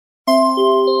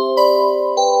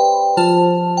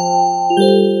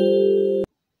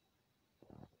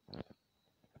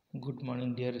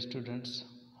Dear students,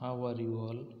 how are you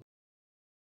all?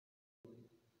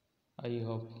 I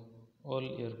hope all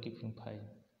you are keeping fine.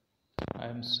 I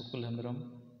am Sukul Hemram.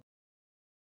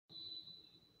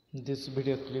 This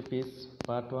video clip is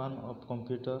part 1 of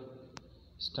Computer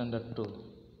Standard 2.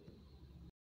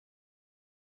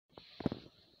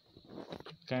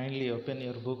 Kindly open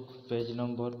your book, page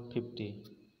number 50.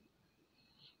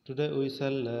 Today we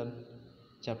shall learn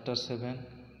chapter 7,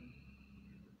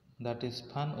 that is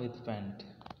Fun with Paint.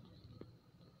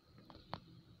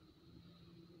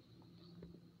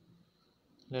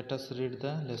 Let us read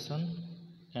the lesson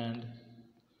and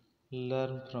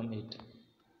learn from it.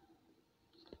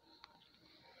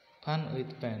 Fun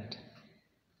with Paint.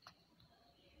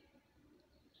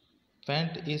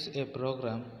 Paint is a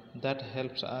program that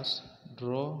helps us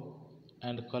draw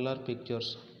and color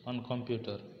pictures on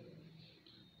computer.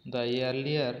 The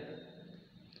earlier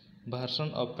version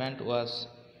of Paint was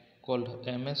called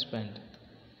MS Paint.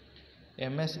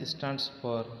 MS stands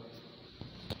for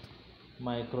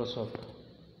Microsoft.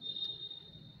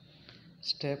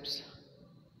 Steps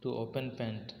to open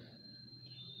Paint.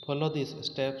 Follow these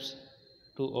steps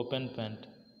to open Paint.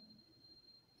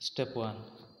 Step 1.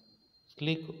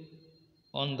 Click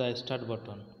on the Start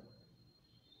button.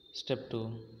 Step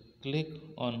 2. Click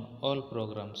on All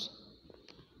Programs.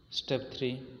 Step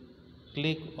 3.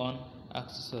 Click on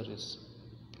Accessories.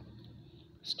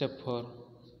 Step 4.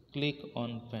 Click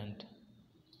on Paint.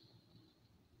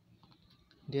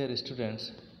 Dear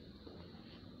students,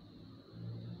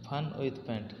 Fun with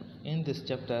Paint. In this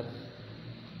chapter,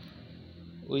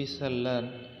 we shall learn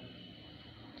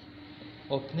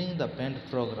opening the Paint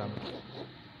program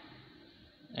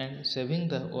and saving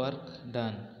the work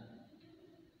done,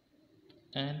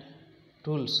 and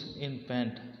tools in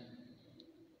Paint,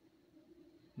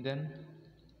 then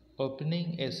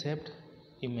opening a saved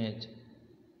image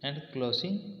and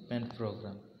closing Paint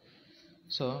program.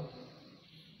 So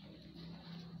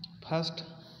first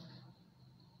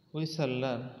we shall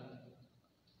learn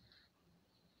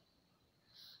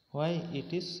why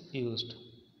it is used.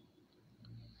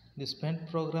 This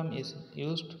Paint program is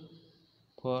used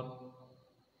for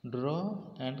draw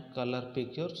and color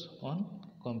pictures on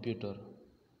computer.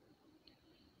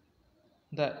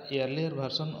 The earlier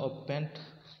version of Paint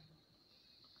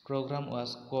program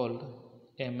was called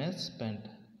MS Paint.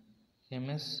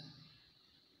 MS,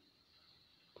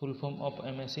 full form of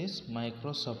MS is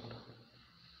Microsoft.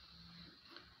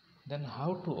 Then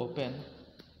how to open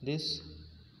this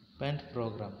Paint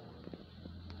program?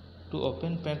 To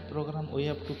open Paint program, we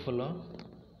have to follow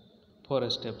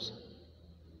 4 steps,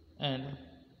 and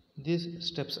these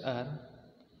steps are: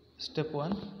 Step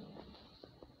 1.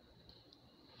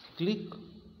 Click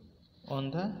on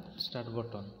the Start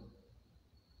button.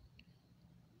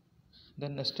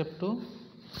 Then Step 2.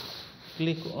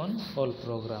 Click on All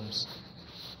Programs.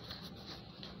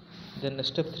 Then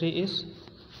Step 3 is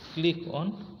click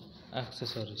on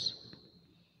Accessories.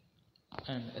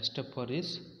 And Step 4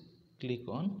 is click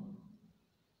on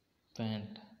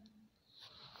Paint.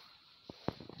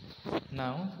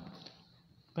 Now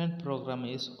Paint program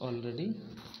is already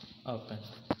open.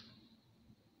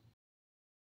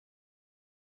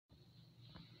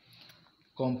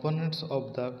 Components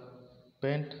of the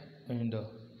Paint window.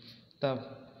 The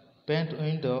Paint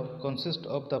window consists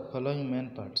of the following main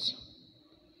parts.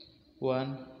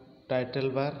 1.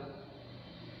 Title bar.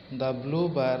 The blue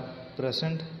bar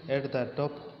present at the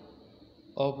top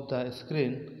of the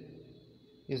screen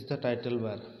is the title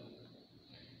bar.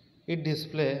 It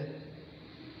displays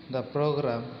the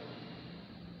program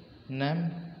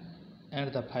name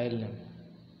and the file name.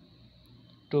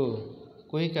 2.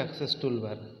 Quick access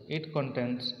toolbar. It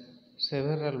contains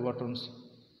several buttons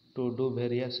to do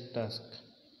various tasks.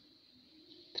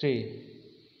 3.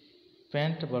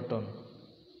 Paint button.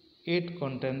 It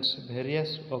contains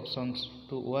various options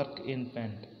to work in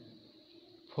Paint.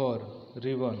 4.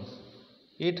 Ribbon.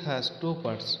 It has 2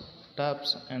 parts,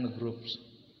 tabs and groups.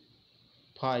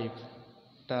 5.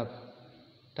 Tab.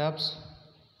 Tabs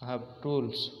have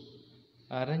tools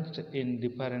arranged in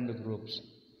different groups.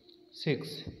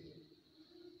 6.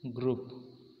 Group.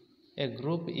 A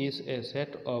group is a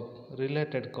set of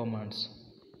related commands.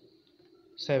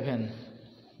 7.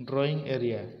 Drawing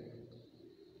area.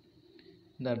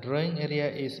 The drawing area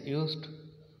is used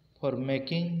for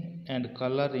making and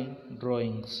coloring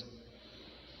drawings.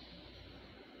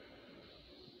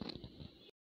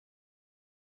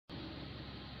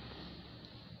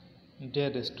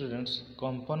 Dear students,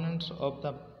 components of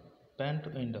the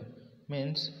Paint window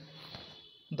means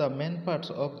the main parts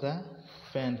of the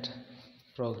Paint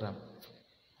program.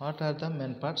 What are the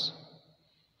main parts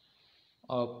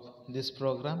of this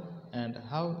program and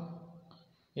how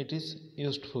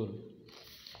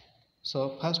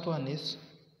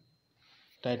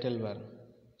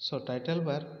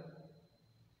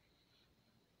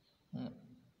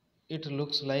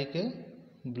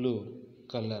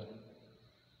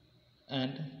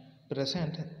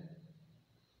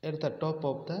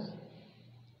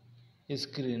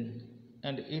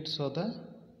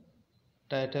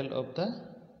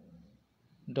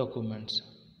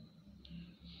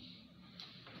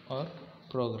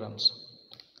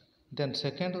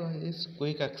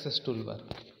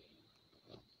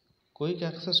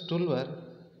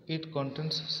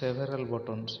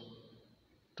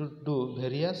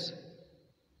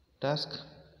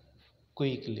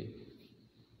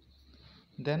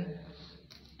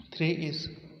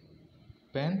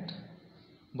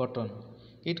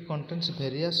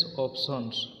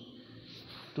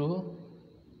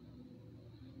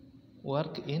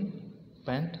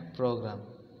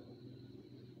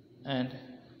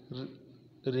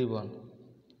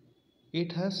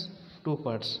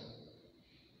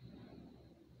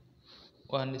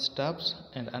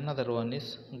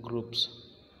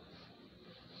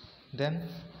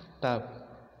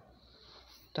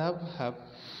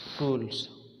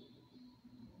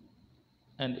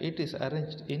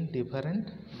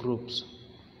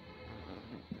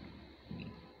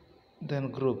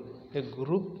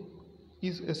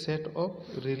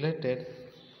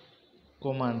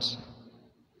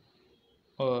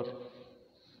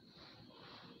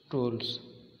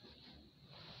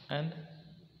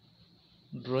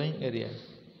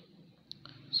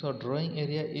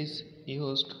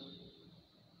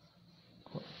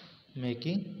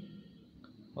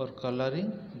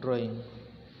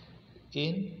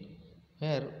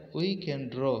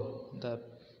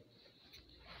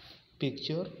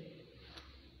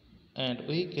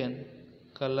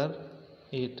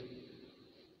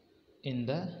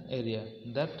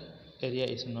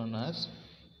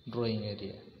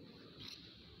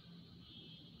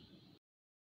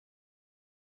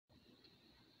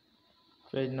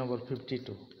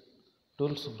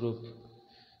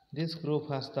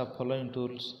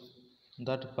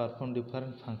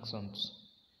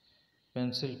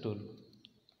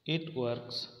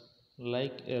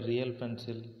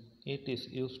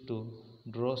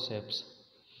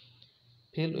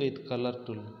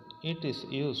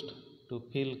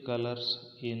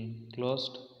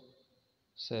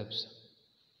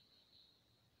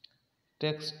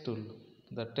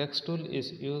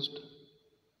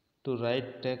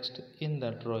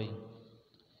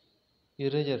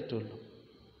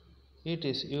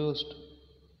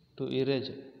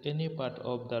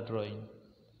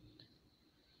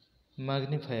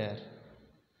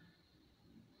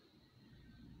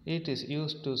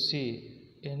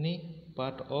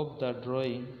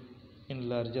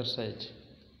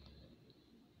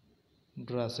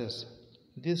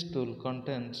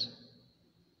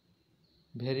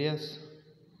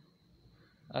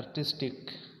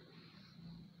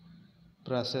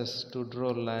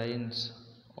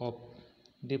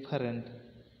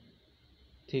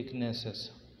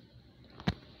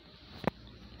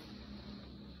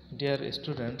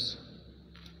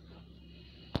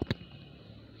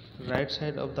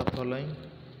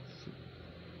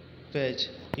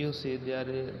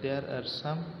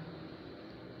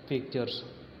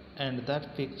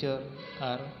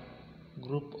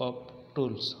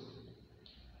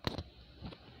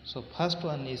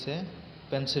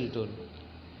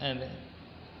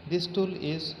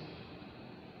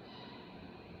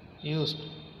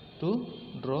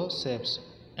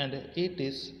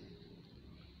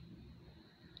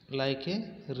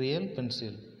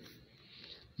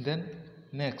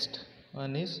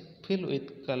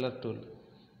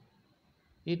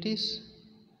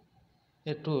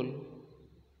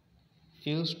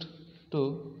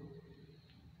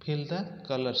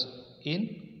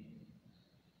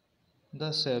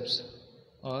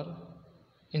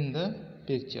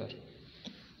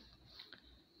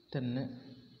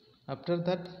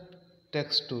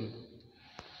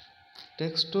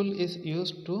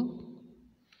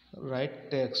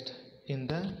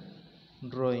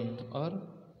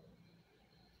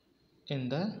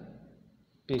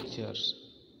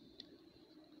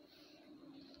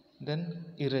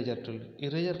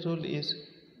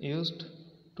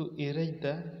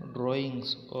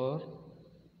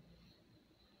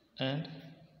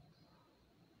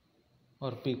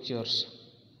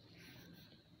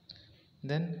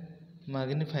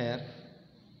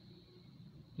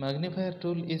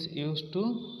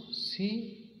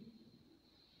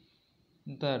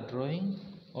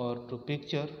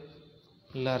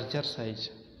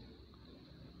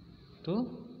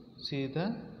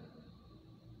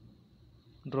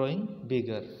drawing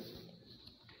bigger.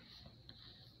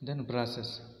 Then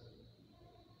brushes.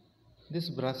 This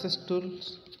brushes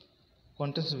tools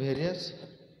contains various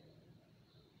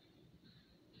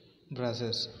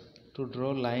brushes to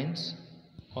draw lines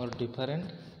or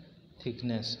different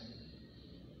thickness.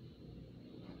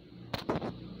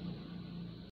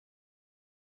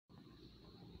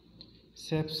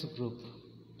 Shapes group.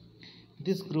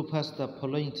 This group has the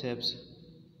following shapes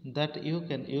that you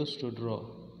can use to draw: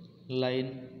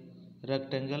 line,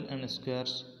 rectangle and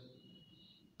squares,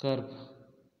 curve,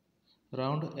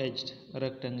 round edged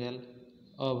rectangle,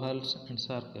 ovals and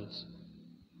circles.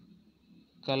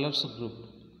 Colors group.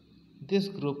 This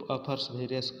group offers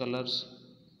various colors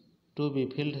to be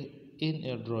filled in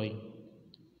a drawing.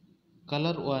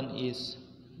 Color 1 is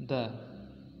the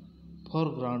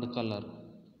foreground color.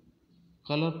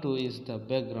 Color 2 is the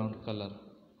background color.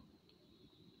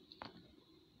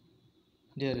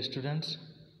 Dear students,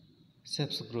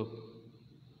 shapes group.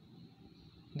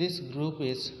 This group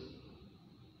is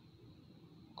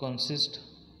consists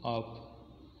of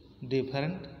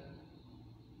different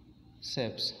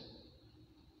shapes,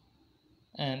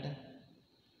 and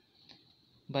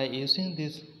by using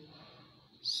these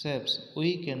shapes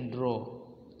we can draw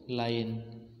line,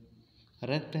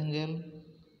 rectangle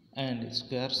and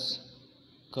squares,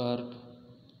 curve,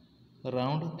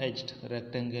 round edged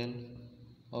rectangle,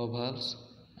 ovals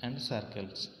and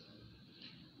circles.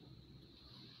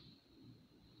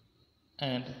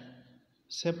 And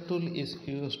shape tool is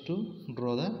used to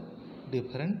draw the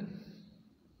different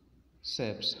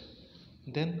shapes.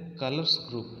 Then colors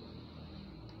group.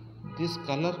 These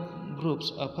color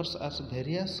groups offers us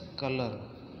various color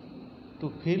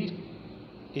to fill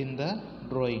in the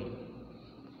drawing,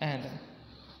 and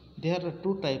there are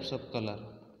two types of color.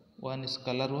 One is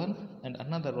color 1 and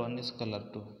another one is color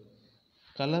 2.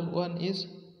 Color 1 is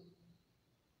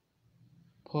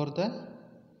for the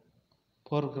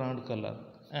foreground color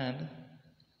and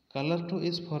color 2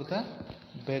 is for the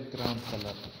background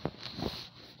color.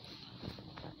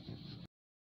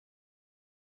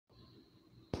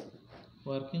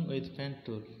 Working with pen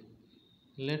tool.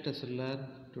 Let us learn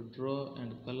to draw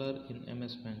and color in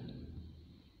MS Paint.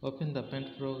 Open the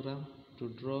Paint program to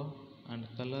draw and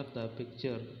color the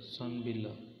picture shown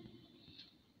below.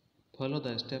 Follow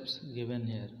the steps given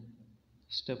here.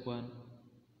 Step 1.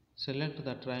 Select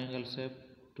the triangle shape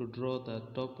to draw the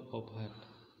top of hat.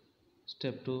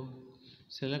 Step 2.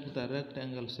 Select the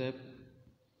rectangle shape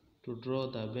to draw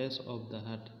the base of the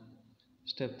hat.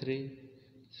 Step 3.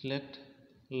 Select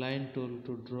line tool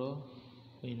to draw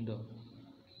window.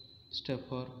 Step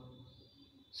 4.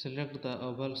 Select the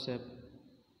oval shape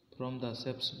from the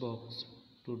shapes box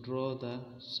to draw the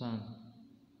sun.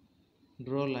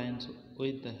 Draw lines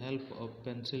with the help of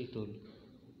pencil tool.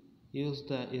 Use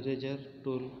the eraser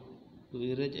tool to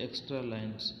erase extra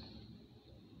lines.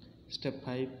 Step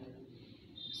 5.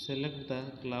 Select the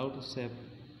cloud shape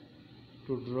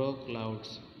to draw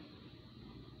clouds.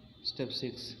 Step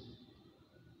 6.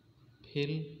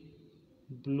 Fill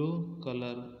blue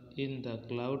color in the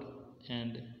cloud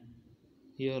and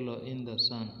yellow in the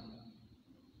sun.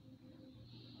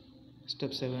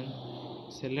 Step 7.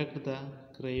 Select the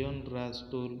crayon brush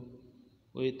tool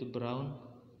with brown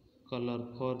color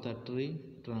for the tree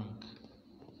trunk.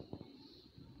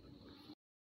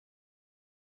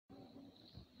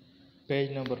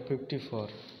 Page number 54.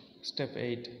 Step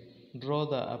 8. Draw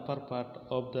the upper part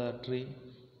of the tree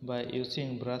by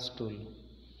using brush tool.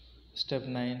 Step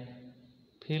 9.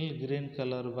 Fill green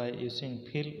color by using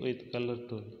fill with color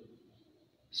tool.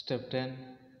 Step 10.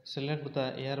 Select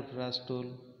the airbrush tool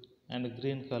and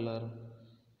green color.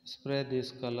 Spray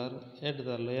this color at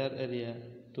the lower area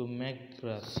to make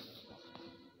grass.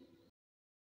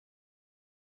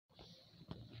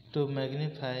 To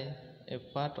magnify a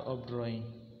part of drawing.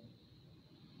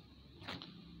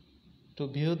 To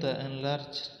view the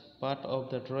enlarged part of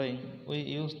the drawing, we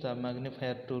use the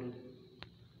magnifier tool.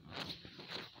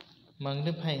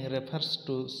 Magnifying refers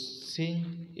to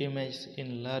seeing image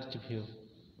in large view.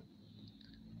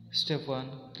 Step 1.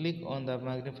 Click on the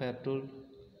magnifier tool.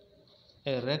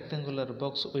 A rectangular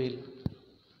box will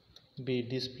be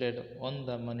displayed on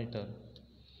the monitor.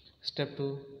 Step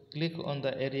 2. Click on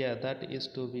the area that is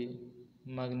to be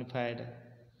magnified.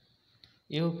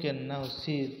 You can now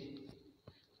see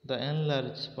the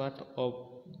enlarged part of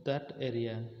that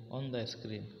area on the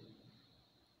screen.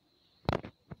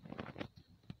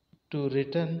 To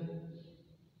return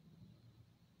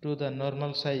to the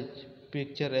normal size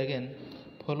picture again,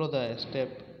 follow the step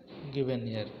given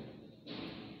here.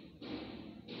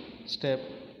 Step.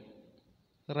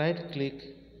 Right click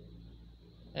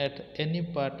at any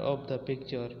part of the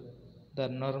picture the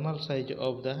normal size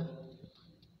of the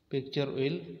picture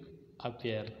will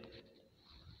appear.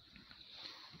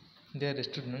 Dear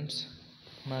students,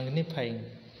 magnifying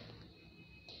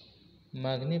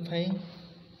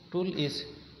tool is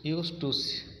used to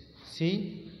see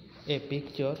a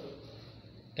picture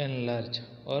enlarge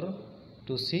or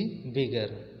to see bigger.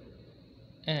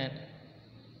 And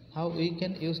how we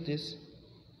can use this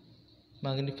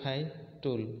magnify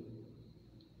tool?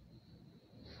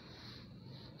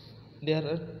 There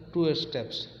are two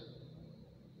steps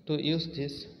to use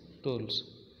these tools.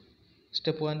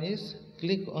 Step 1 is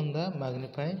click on the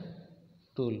magnify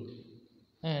tool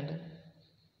and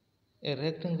a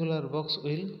rectangular box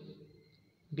will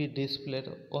be displayed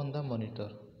on the monitor.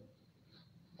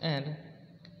 And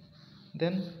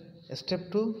then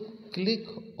step 2, click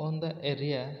on the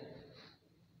area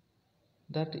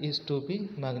that is to be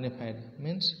magnified.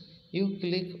 Means you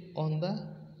click on the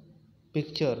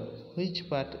picture which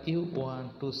part you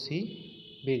want to see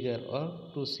bigger or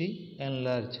to see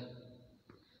enlarged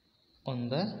on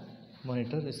the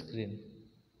monitor screen.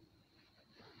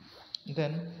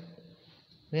 Then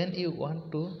when you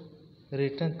want to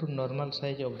return to normal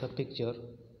size of the picture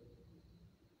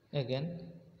again,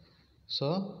 so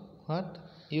what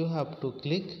you have to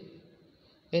click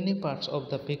any parts of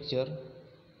the picture,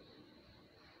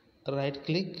 right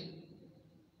click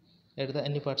at the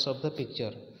any parts of the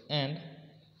picture and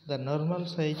the normal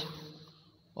size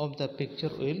of the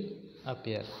picture will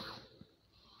appear.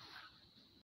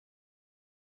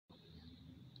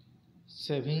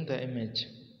 Saving the image.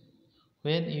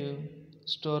 When you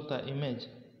store the image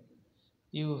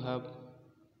you have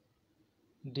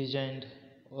designed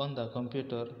on the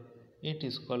computer, it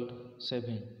is called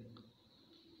saving.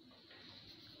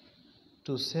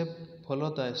 To save,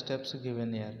 follow the steps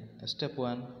given here. Step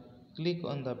 1, click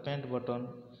on the pen button,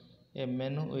 a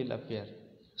menu will appear.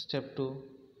 Step 2,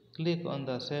 click on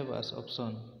the save as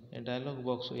option, a dialog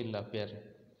box will appear.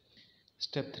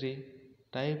 Step 3,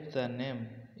 type the name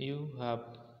you have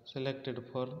selected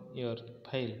for your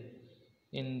file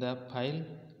in the file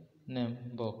name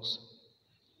box.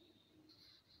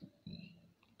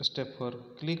 Step 4,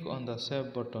 click on the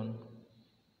save button.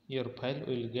 Your file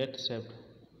will get saved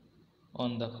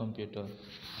on the computer.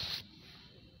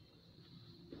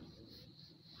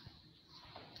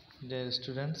 Dear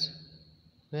students,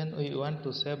 when we want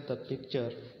to save the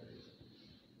picture,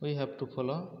 we have to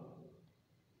follow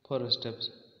 4 steps.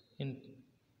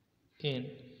 In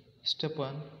step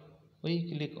 1,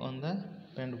 we click on the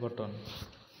pen button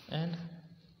and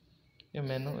a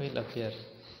menu will appear.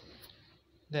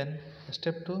 Then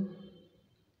step 2,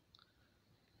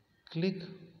 click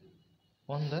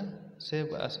on the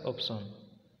save as option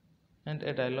and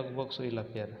a dialog box will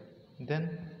appear.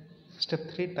 Then step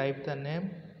 3, type the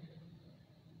name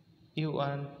you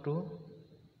want to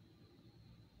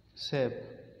save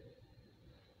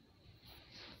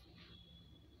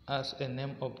as a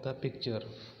name of the picture.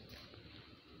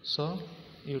 So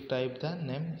you type the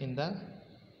name in the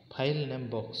file name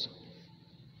box.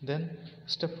 Then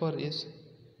step 4 is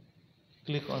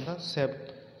click on the save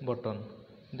button.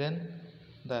 Then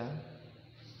the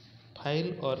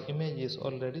file or image is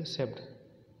already saved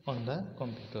on the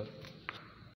computer.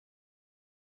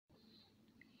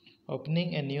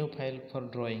 Opening a new file for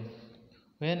drawing.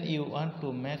 When you want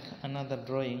to make another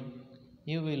drawing,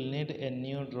 you will need a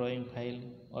new drawing file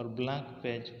or blank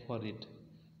page for it.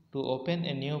 To open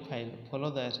a new file,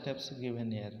 follow the steps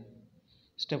given here.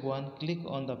 Step 1, click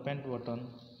on the pen button,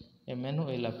 a menu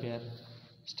will appear.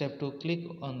 Step 2, click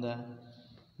on the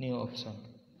new option.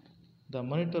 The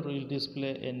monitor will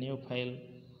display a new file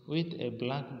with a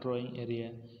blank drawing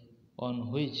area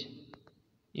on which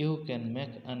you can make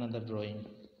another drawing.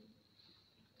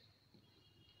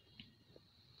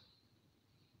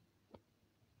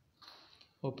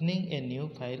 Opening a new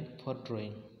file for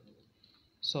drawing.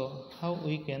 So how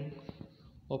we can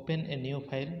open a new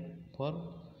file for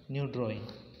new drawing?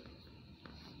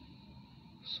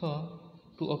 So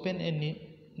to open a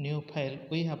new file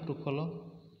we have to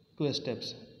follow 2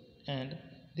 steps, and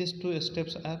these 2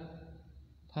 steps are: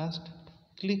 first,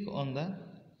 click on the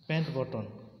pen button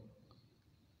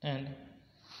and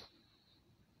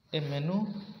a menu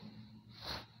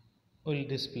will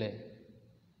display.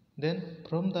 Then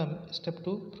from the step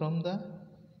 2, from the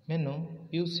menu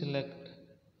you select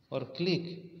or click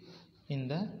in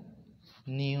the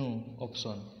new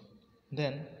option.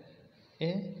 Then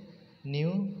a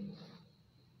new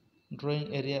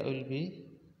drawing area will be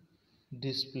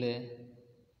displayed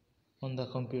on the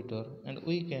computer and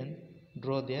we can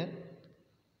draw their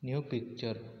new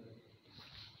picture.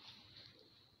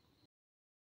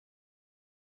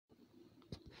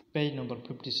 Page number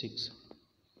 56.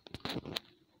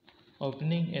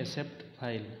 Opening a saved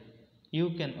file.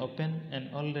 You can open an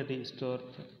already stored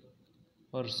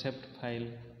or saved file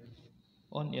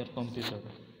on your computer.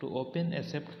 To open a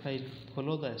saved file,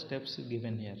 follow the steps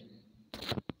given here.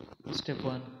 Step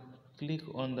 1. Click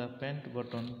on the Paint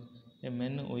button. A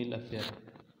menu will appear.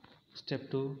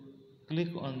 Step 2. Click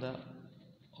on the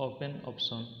Open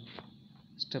option.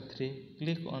 Step 3.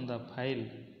 Click on the file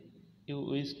you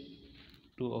wish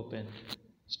to open.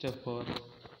 Step 4.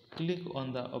 Click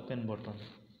on the Open button.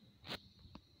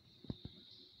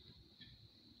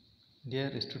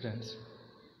 Dear students,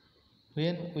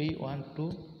 when we want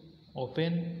to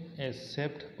open a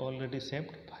already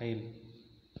saved file,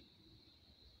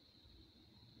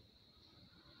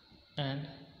 and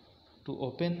to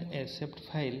open a saved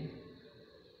file,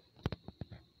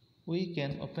 we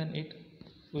can open it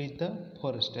with the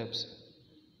 4 steps,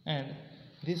 and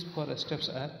these 4 steps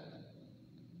are: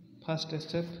 first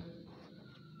step,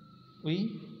 we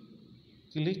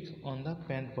click on the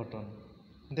Paint button,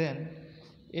 then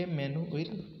a menu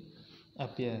will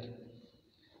appear.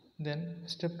 Then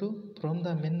step 2, from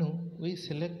the menu we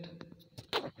select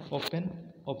Open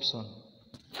option.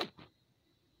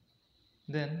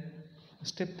 Then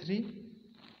step 3,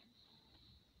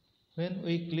 when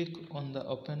we click on the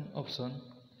Open option,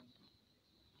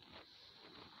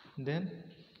 then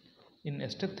in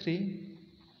step 3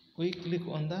 we click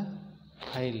on the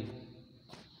file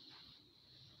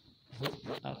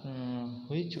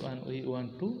which one we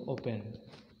want to open.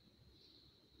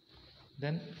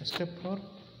 Then step 4,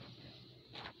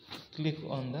 click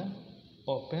on the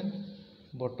Open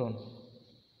button,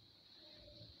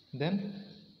 then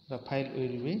the file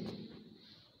will be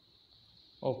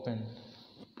open.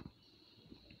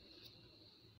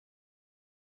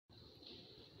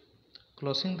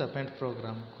 Closing the Paint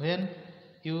program. When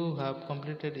you have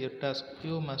completed your task,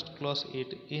 you must close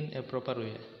it in a proper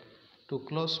way. To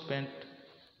close Paint,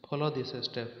 follow this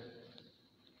step.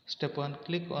 Step 1,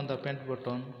 click on the Paint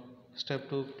button. Step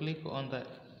 2, click on the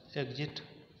Exit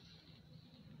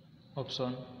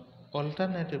option.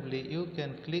 Alternatively, you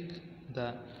can click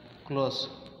the Close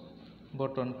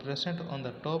button present on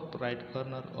the top right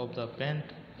corner of the Paint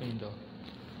window.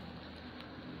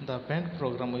 The Paint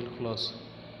program will close.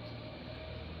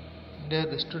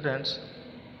 Dear students,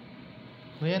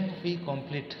 when we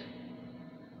complete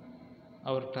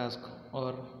our task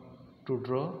or to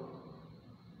draw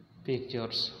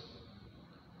pictures,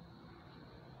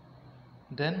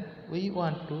 then we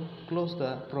want to close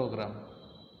the program.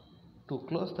 To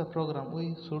close the program,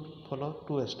 we should follow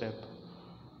 2 steps.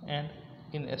 And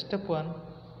in step 1,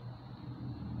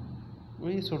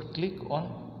 we should click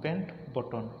on Paint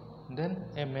button. Then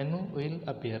a menu will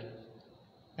appear.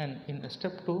 And in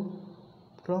step 2,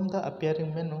 from the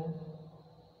appearing menu,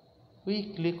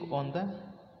 we click on the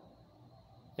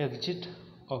Exit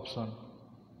option.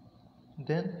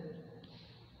 Then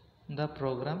the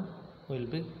program will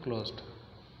be closed.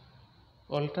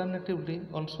 Alternatively,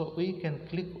 also we can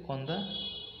click on the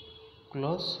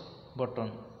Close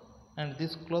button, and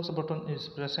this Close button is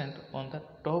present on the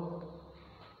top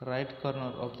right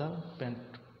corner of the Paint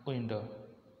window.